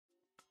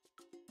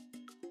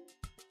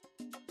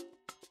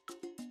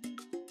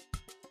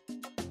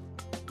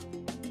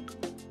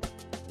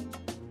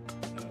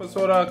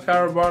episode of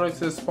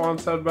Caribonix is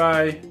sponsored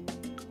by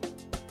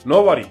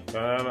nobody.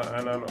 I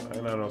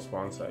don't know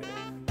sponsor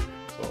yet.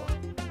 So,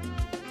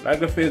 like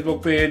the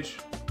Facebook page,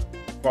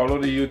 follow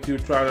the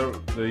YouTube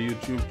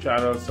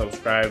channel,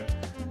 subscribe,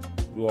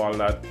 do all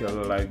that, kill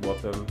the like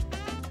button,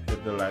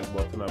 hit the like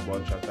button a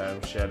bunch of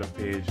times, share the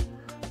page,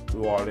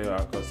 do all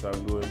the because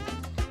I'm doing.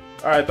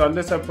 Alright, on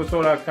this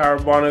episode of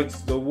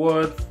Caribonix, the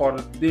word for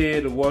the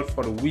day, the word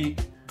for the week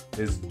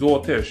is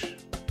Dotish.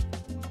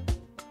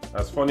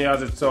 As funny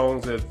as it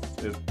sounds, it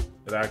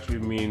actually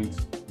means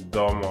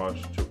dumb or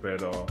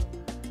stupid, or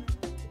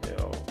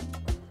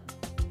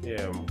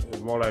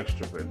more like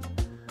stupid.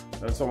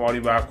 And somebody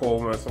back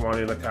home and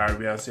somebody in the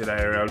Caribbean say that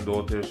you're real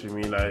dotish, you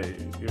mean like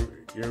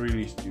you're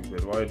really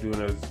stupid. What you're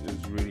doing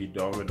is really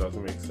dumb. It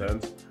doesn't make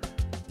sense.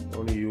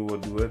 Only you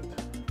would do it.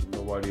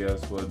 Nobody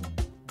else would.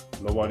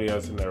 Nobody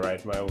else in their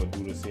right mind would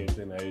do the same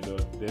thing that you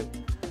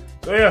did.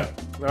 So yeah,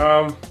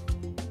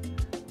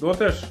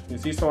 dotish. You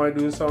see somebody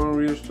doing something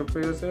real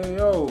stupid, you say,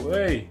 yo,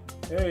 hey,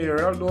 you're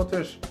real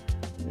dotish.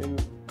 I mean,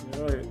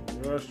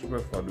 you're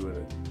stupid for doing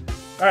it.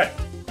 Alright,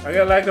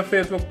 again, like the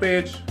Facebook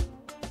page,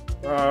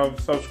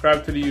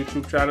 subscribe to the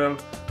YouTube channel,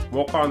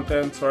 more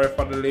content. Sorry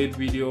for the late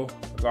video,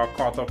 I got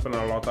caught up in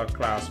a lot of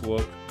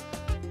classwork.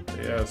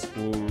 Yeah,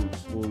 school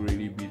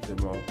really beat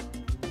them up.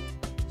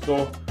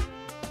 So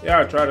yeah,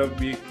 I try to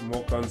be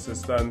more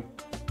consistent,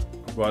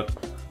 but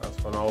as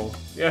for now,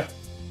 yeah.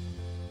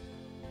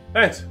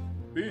 Thanks.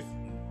 Peace.